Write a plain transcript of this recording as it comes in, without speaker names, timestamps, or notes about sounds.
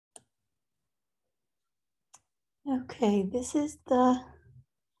Okay, this is the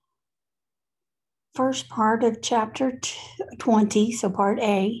first part of chapter 20, so part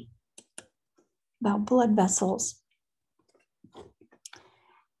A, about blood vessels.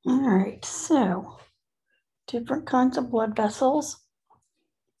 All right, so different kinds of blood vessels.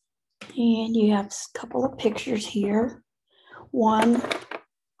 And you have a couple of pictures here. One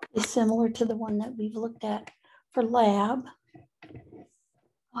is similar to the one that we've looked at for lab.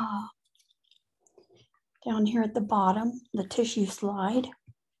 Down here at the bottom, the tissue slide.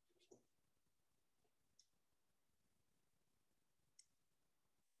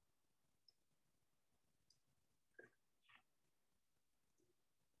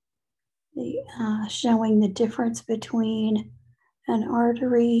 Showing the difference between an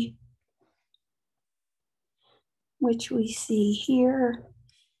artery, which we see here,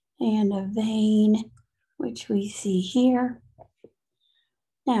 and a vein, which we see here.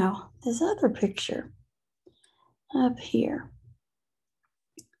 Now, this other picture up here.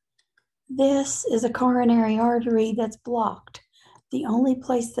 This is a coronary artery that's blocked. The only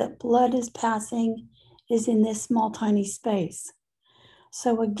place that blood is passing is in this small, tiny space.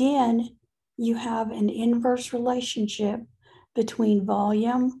 So again, you have an inverse relationship between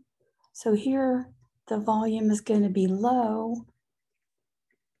volume. So here, the volume is going to be low,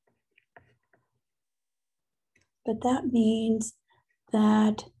 but that means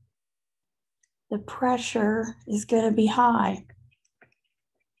that the pressure is going to be high.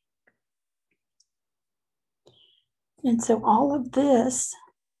 And so all of this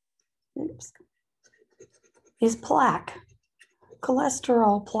is plaque,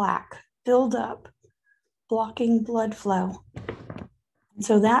 cholesterol plaque, buildup, blocking blood flow. And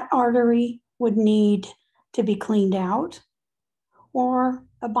so that artery would need to be cleaned out or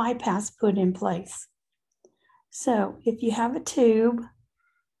a bypass put in place. So if you have a tube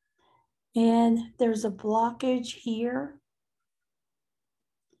and there's a blockage here,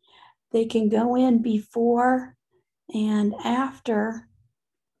 they can go in before and after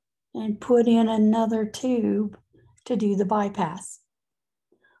and put in another tube to do the bypass.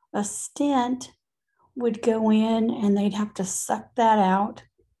 A stent would go in and they'd have to suck that out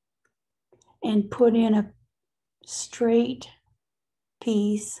and put in a straight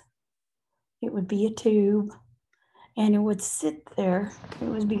piece. It would be a tube and it would sit there. It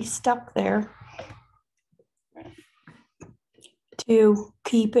would be stuck there to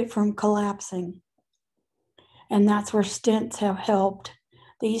keep it from collapsing. And that's where stents have helped.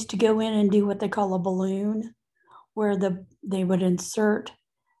 They used to go in and do what they call a balloon, where they would insert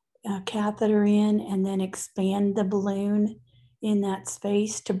a catheter in and then expand the balloon in that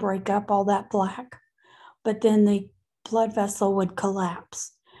space to break up all that plaque. But then the blood vessel would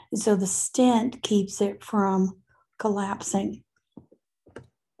collapse. And so the stent keeps it from collapsing.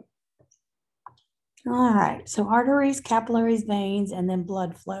 All right, so arteries, capillaries, veins, and then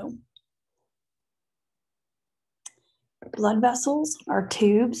blood flow. Blood vessels are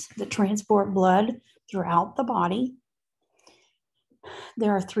tubes that transport blood throughout the body.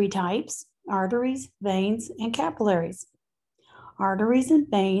 There are three types: arteries, veins, and capillaries. Arteries and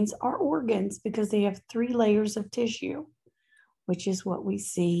veins are organs because they have three layers of tissue, which is what we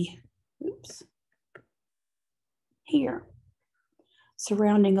see here,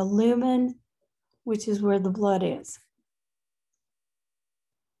 surrounding a lumen, which is where the blood is,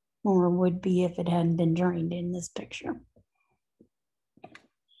 or would be if it hadn't been drained in this picture.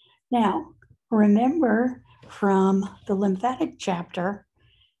 Now, remember from the lymphatic chapter,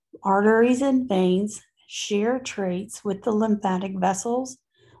 arteries and veins share traits with the lymphatic vessels,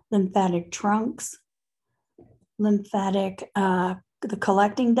 lymphatic trunks, lymphatic, the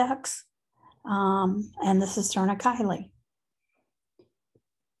collecting ducts, and the cisterna chyli.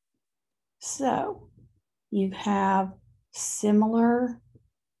 So you have similar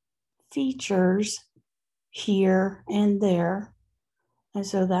features here and there. And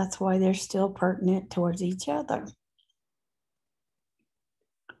so that's why they're still pertinent towards each other.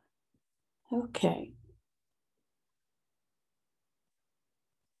 Okay.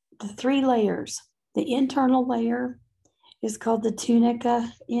 The three layers. The internal layer is called the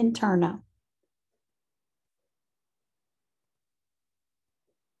tunica interna.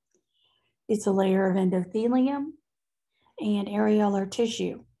 It's a layer of endothelium and areolar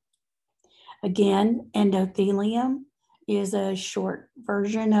tissue. Again, endothelium is a short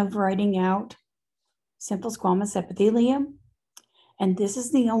version of writing out simple squamous epithelium. And this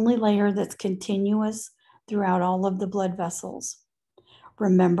is the only layer that's continuous throughout all of the blood vessels.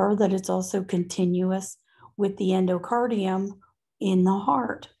 Remember that it's also continuous with the endocardium in the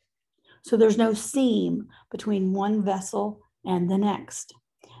heart. So there's no seam between one vessel and the next.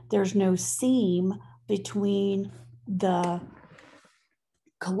 There's no seam between the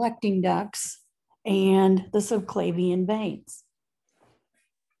collecting ducts and the subclavian veins.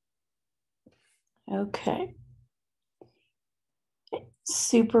 Okay.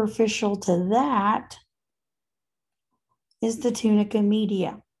 Superficial to that is the tunica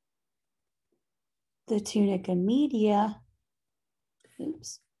media. The tunica media,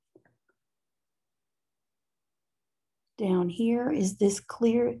 oops, down here is this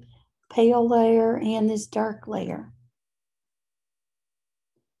clear, pale layer and this dark layer.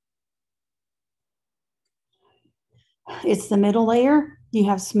 It's the middle layer. You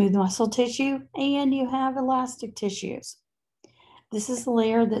have smooth muscle tissue and you have elastic tissues. This is the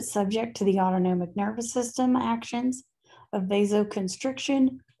layer that's subject to the autonomic nervous system actions of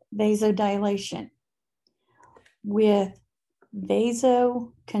vasoconstriction, vasodilation. With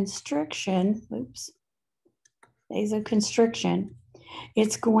vasoconstriction,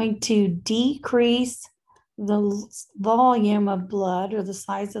 it's going to decrease the volume of blood or the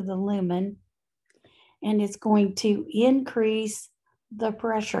size of the lumen, and it's going to increase the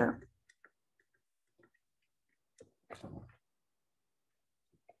pressure.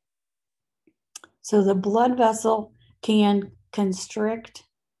 So the blood vessel can constrict,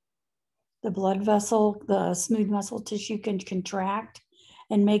 the smooth muscle tissue can contract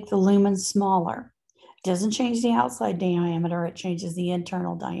and make the lumen smaller. It doesn't change the outside diameter, it changes the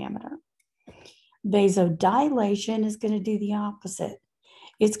internal diameter. Vasodilation is going to do the opposite.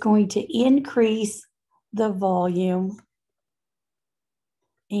 It's going to increase the volume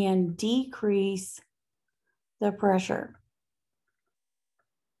and decrease the pressure.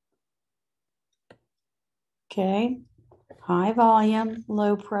 Okay, high volume,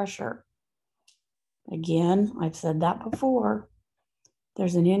 low pressure. Again, I've said that before.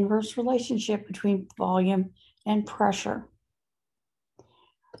 There's an inverse relationship between volume and pressure.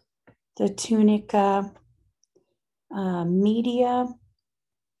 The tunica media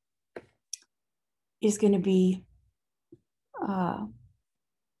is going to be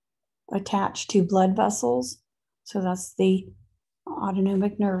attached to blood vessels. So that's the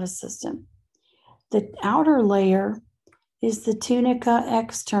autonomic nervous system. The outer layer is the tunica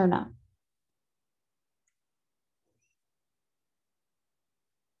externa.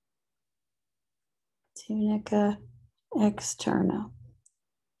 Tunica externa.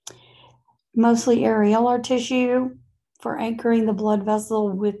 Mostly areolar tissue for anchoring the blood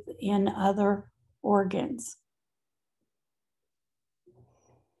vessel within other organs.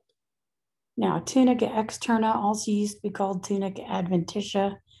 Now, tunica externa also used to be called tunica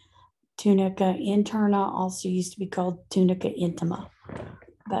adventitia. Tunica interna also used to be called tunica intima.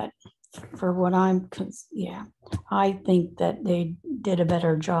 But for what I think that they did a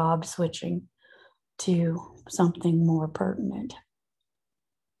better job switching to something more pertinent.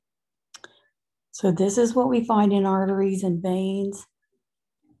 So this is what we find in arteries and veins.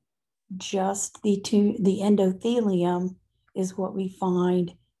 Just the endothelium is what we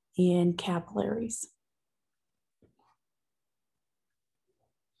find in capillaries.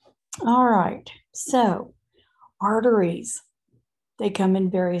 All right, so arteries, they come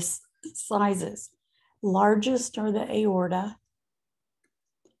in various sizes. Largest are the aorta.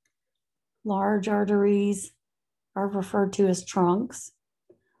 Large arteries are referred to as trunks.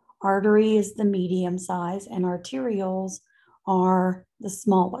 Artery is the medium size, and arterioles are the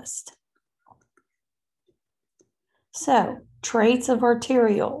smallest. So, traits of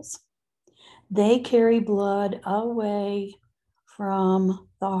arterioles. They carry blood away from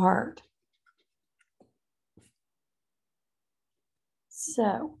the heart.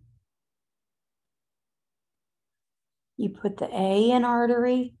 So, you put the A in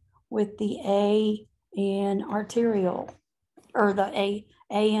artery with the A in arteriole, or the A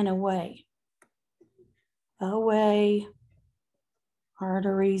in away. Away,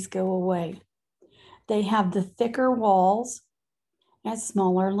 arteries go away. They have the thicker walls and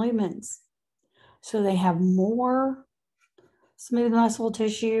smaller lumens. So they have more smooth muscle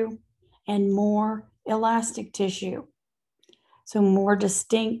tissue and more elastic tissue. So more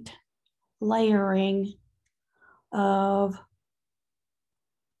distinct layering of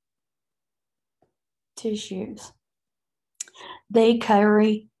tissues. They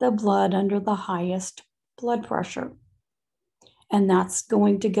carry the blood under the highest blood pressure. And that's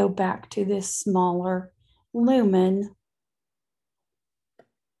going to go back to this smaller lumen,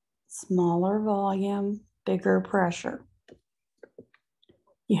 smaller volume, bigger pressure.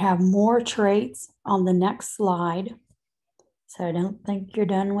 You have more traits on the next slide. So I don't think you're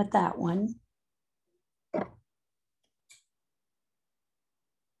done with that one.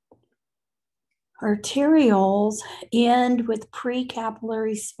 Arterioles end with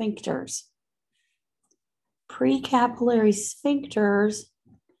precapillary sphincters. Precapillary sphincters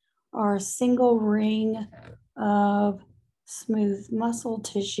are a single ring of smooth muscle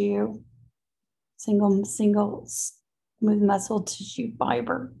tissue, single smooth muscle tissue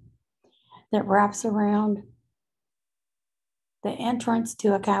fiber that wraps around the entrance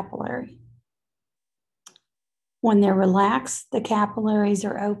to a capillary. When they're relaxed, the capillaries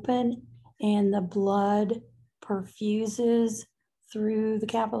are open and the blood perfuses through the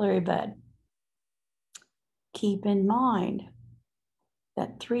capillary bed. Keep in mind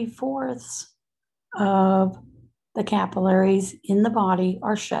that 3/4 of the capillaries in the body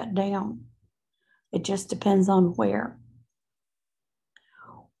are shut down. It just depends on where.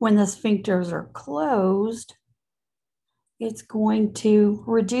 When the sphincters are closed, it's going to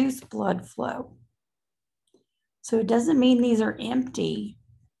reduce blood flow. So it doesn't mean these are empty.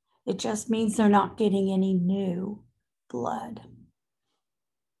 It just means they're not getting any new blood.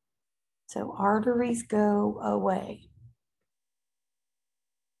 So arteries go away.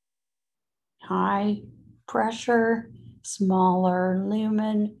 High pressure, smaller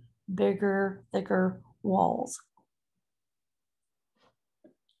lumen, bigger, thicker walls.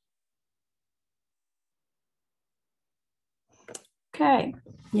 Okay,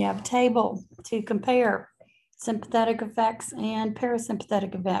 you have a table to compare sympathetic effects and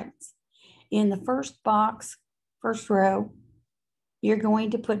parasympathetic effects. In the first box, first row, you're going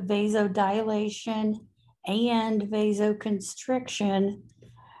to put vasodilation and vasoconstriction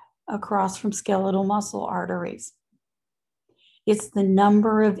across from skeletal muscle arteries. It's the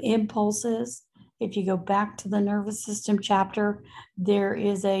number of impulses. If you go back to the nervous system chapter, there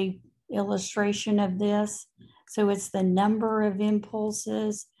is a illustration of this. So it's the number of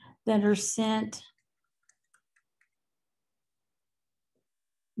impulses that are sent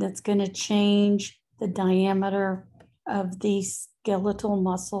that's going to change the diameter of these skeletal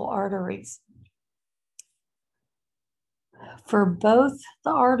muscle arteries. For both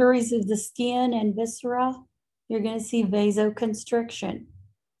the arteries of the skin and viscera, you're going to see vasoconstriction.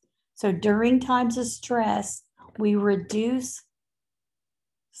 So during times of stress, we reduce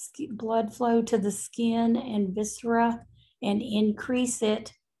blood flow to the skin and viscera and increase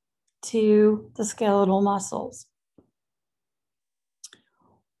it to the skeletal muscles.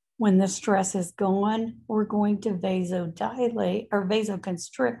 When the stress is gone, we're going to vasodilate or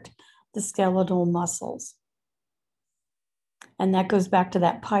vasoconstrict the skeletal muscles. And that goes back to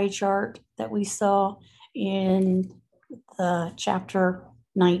that pie chart that we saw in the chapter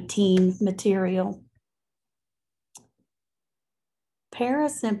 19 material.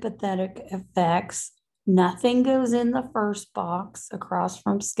 Parasympathetic effects, nothing goes in the first box across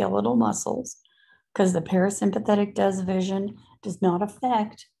from skeletal muscles because the parasympathetic division does not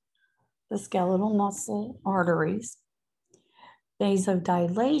affect the skeletal muscle arteries.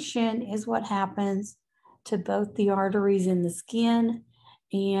 Vasodilation is what happens to both the arteries in the skin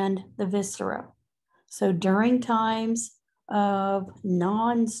and the viscera. So during times of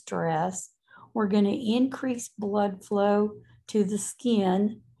non-stress, we're going to increase blood flow to the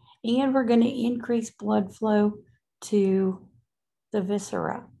skin and we're going to increase blood flow to the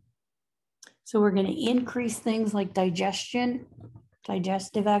viscera. So we're going to increase things like digestion,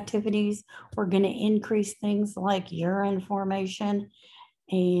 digestive activities. We're going to increase things like urine formation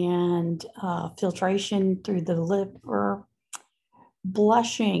and filtration through the liver.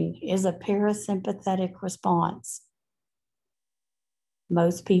 Blushing is a parasympathetic response.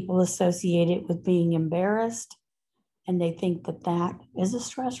 Most people associate it with being embarrassed, and they think that that is a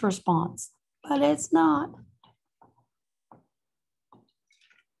stress response, but it's not.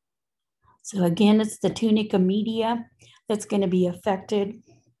 So again, it's the tunica media that's going to be affected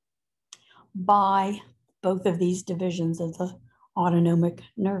by both of these divisions of the autonomic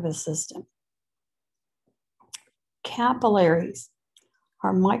nervous system. Capillaries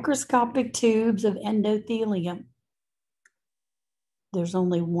are microscopic tubes of endothelium. There's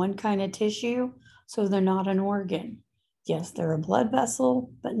only one kind of tissue, so they're not an organ. Yes, they're a blood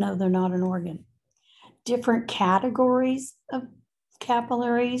vessel, but no, they're not an organ. Different categories of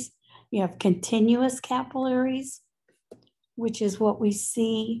capillaries. You have continuous capillaries, which is what we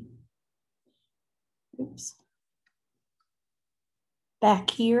see back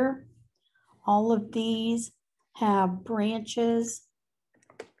here. All of these have branches.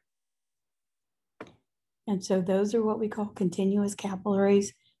 And so those are what we call continuous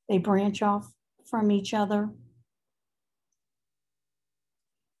capillaries. They branch off from each other.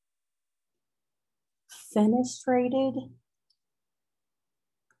 Fenestrated,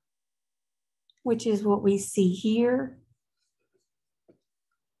 which is what we see here,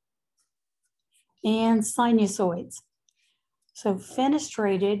 and sinusoids. So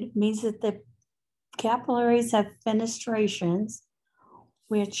fenestrated means that the Capillaries have fenestrations,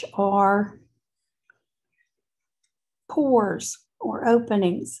 which are pores or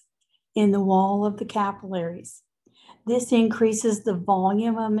openings in the wall of the capillaries. This increases the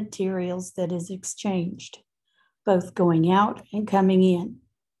volume of materials that is exchanged, both going out and coming in.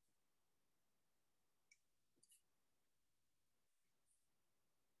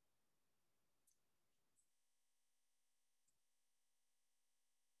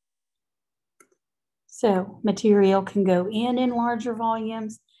 So material can go in larger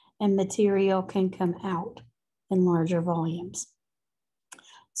volumes, and material can come out in larger volumes.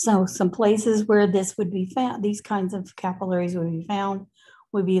 So some places where this would be found, these kinds of capillaries would be found,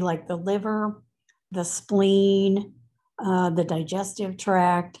 would be like the liver, the spleen, the digestive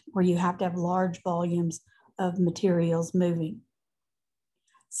tract, where you have to have large volumes of materials moving.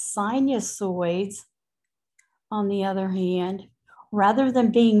 Sinusoids, on the other hand, rather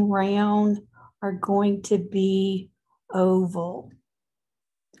than being round, are going to be oval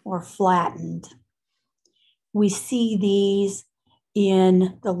or flattened. We see these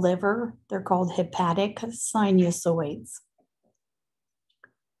in the liver. They're called hepatic sinusoids.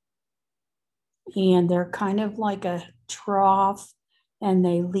 And they're kind of like a trough, and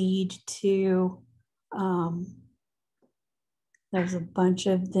they lead to, there's a bunch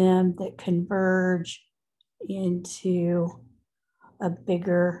of them that converge into a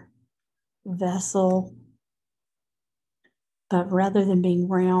bigger vessel. But rather than being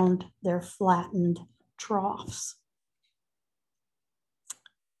round, they're flattened troughs.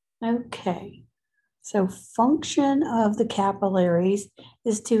 Okay, so function of the capillaries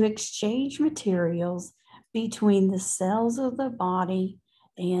is to exchange materials between the cells of the body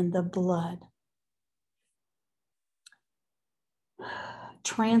and the blood.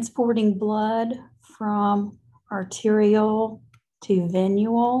 Transporting blood from arterial to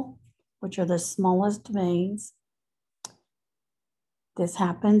venule, which are the smallest veins. This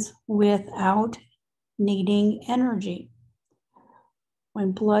happens without needing energy.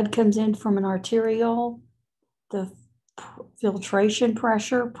 When blood comes in from an arteriole, the filtration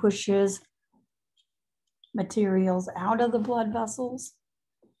pressure pushes materials out of the blood vessels.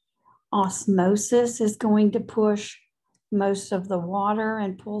 Osmosis is going to push most of the water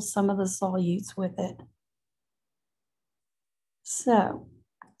and pull some of the solutes with it. So,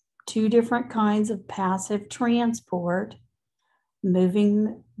 two different kinds of passive transport,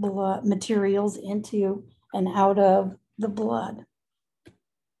 moving blood materials into and out of the blood.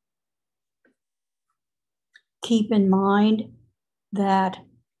 Keep in mind that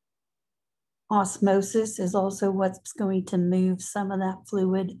osmosis is also what's going to move some of that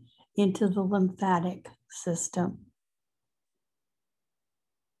fluid into the lymphatic system.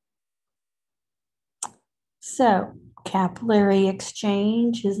 So, capillary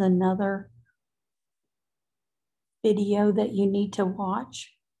exchange is another video that you need to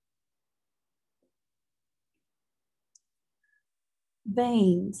watch.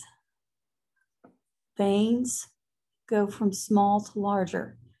 Veins. Veins go from small to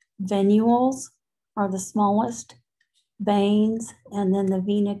larger. Venules are the smallest veins, and then the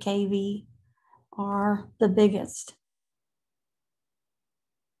vena cava are the biggest.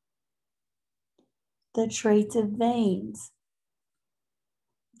 The traits of veins.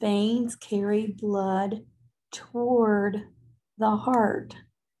 Veins carry blood toward the heart.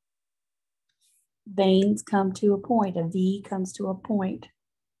 Veins come to a point. A V comes to a point.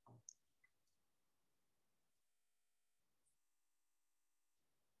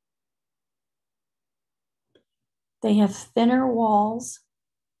 They have thinner walls.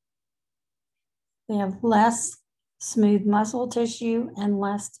 They have less smooth muscle tissue and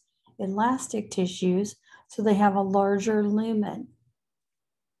less elastic tissues, so they have a larger lumen.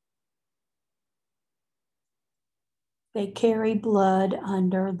 They carry blood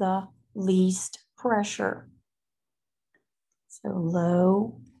under the least pressure. So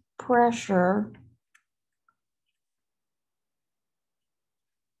low pressure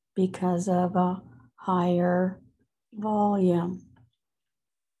because of a higher volume.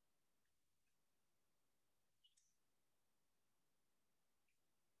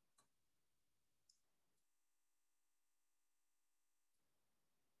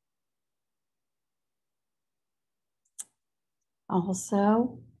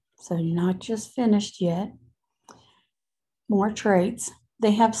 Also, so you're not just finished yet, more traits.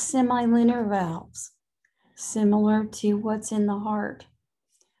 They have semilinear valves, similar to what's in the heart.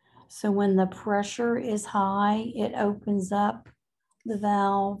 So when the pressure is high, it opens up the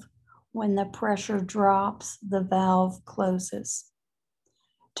valve. When the pressure drops, the valve closes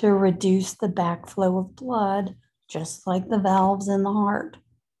to reduce the backflow of blood, just like the valves in the heart.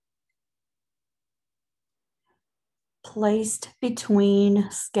 placed between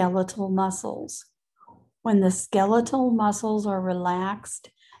skeletal muscles. When the skeletal muscles are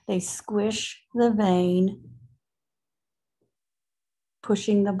relaxed, they squish the vein,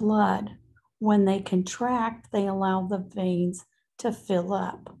 pushing the blood. When they contract, they allow the veins to fill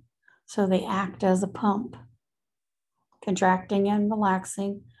up. So they act as a pump. Contracting and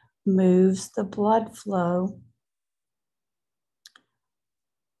relaxing moves the blood flow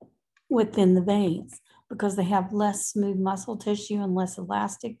within the veins. Because they have less smooth muscle tissue and less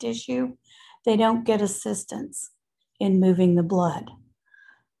elastic tissue, they don't get assistance in moving the blood.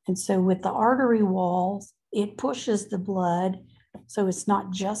 And so with the artery walls, it pushes the blood. So it's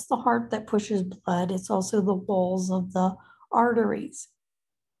not just the heart that pushes blood, it's also the walls of the arteries.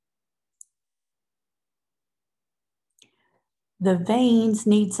 The veins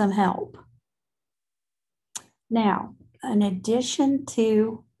need some help. Now, in addition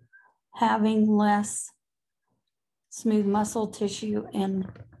to having less smooth muscle tissue and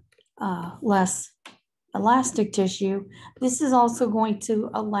less elastic tissue, this is also going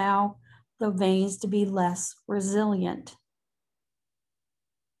to allow the veins to be less resilient.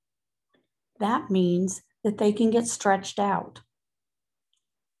 That means that they can get stretched out.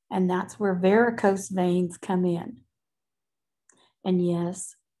 And that's where varicose veins come in. And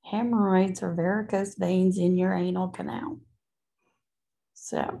yes, hemorrhoids are varicose veins in your anal canal.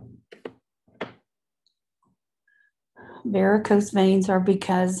 So, varicose veins are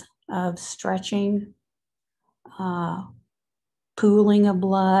because of stretching, pooling of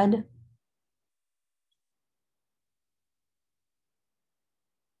blood.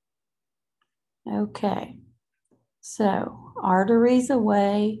 Okay, so arteries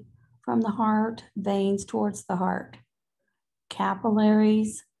away from the heart, veins towards the heart.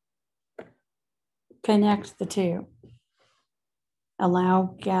 Capillaries connect the two,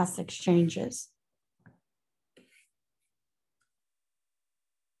 allow gas exchanges.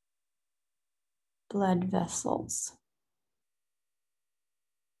 Blood vessels.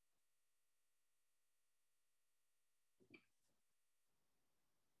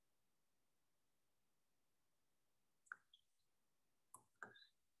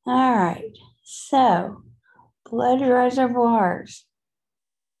 All right, so blood reservoirs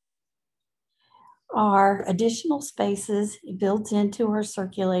are additional spaces built into our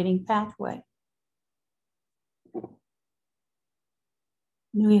circulating pathway.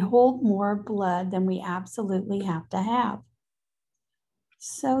 We hold more blood than we absolutely have to have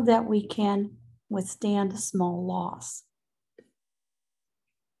so that we can withstand a small loss.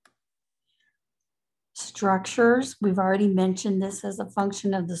 Structures, we've already mentioned this as a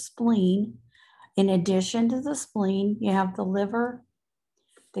function of the spleen. In addition to the spleen, you have the liver,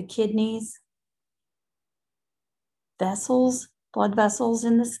 the kidneys, vessels, blood vessels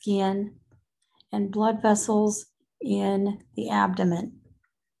in the skin, and blood vessels in the abdomen.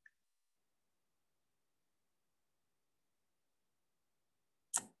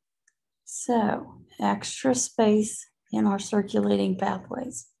 So, extra space in our circulating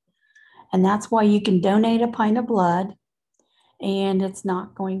pathways. And that's why you can donate a pint of blood and it's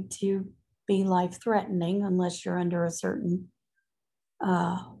not going to be life-threatening unless you're under a certain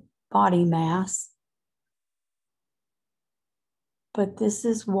body mass. But this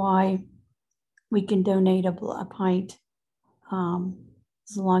is why we can donate a pint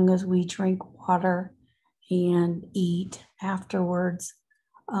as long as we drink water and eat afterwards.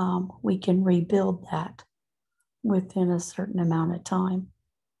 We can rebuild that within a certain amount of time.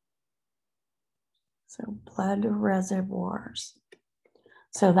 So blood reservoirs.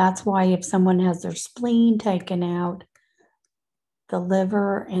 So that's why if someone has their spleen taken out, the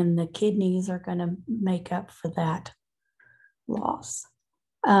liver and the kidneys are going to make up for that loss.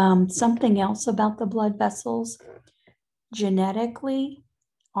 Something else about the blood vessels, genetically,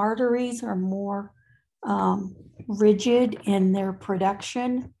 arteries are more rigid in their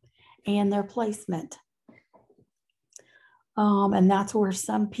production and their placement. And that's where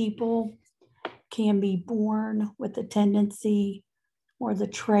some people can be born with a tendency or the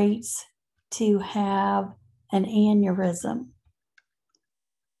traits to have an aneurysm.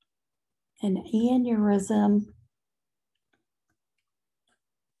 An aneurysm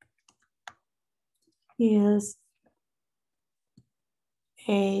is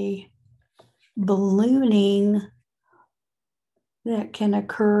a ballooning that can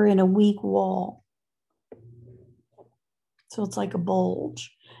occur in a weak wall. So it's like a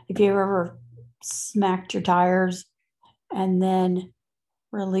bulge. If you ever smacked your tires and then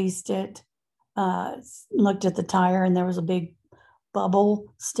released it, looked at the tire and there was a big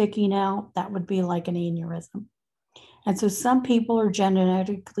bubble sticking out, that would be like an aneurysm. And so some people are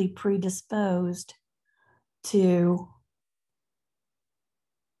genetically predisposed to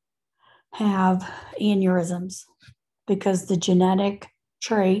have aneurysms because the genetic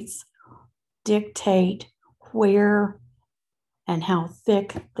traits dictate where and how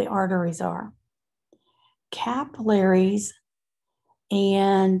thick the arteries are. Capillaries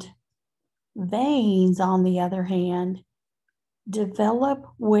and veins, on the other hand, develop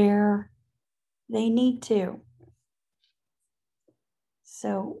where they need to.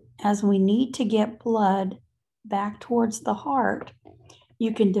 So as we need to get blood back towards the heart,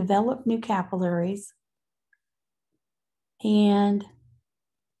 you can develop new capillaries and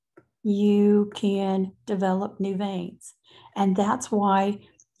you can develop new veins. And that's why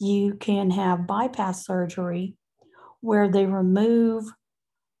you can have bypass surgery where they remove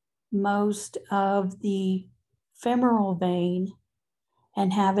most of the femoral vein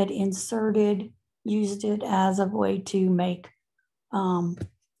and have it inserted, used it as a way to make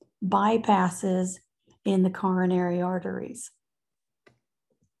bypasses in the coronary arteries.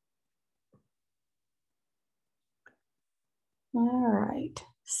 All right,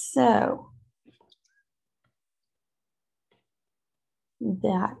 so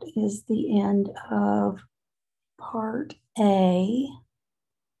that is the end of part A.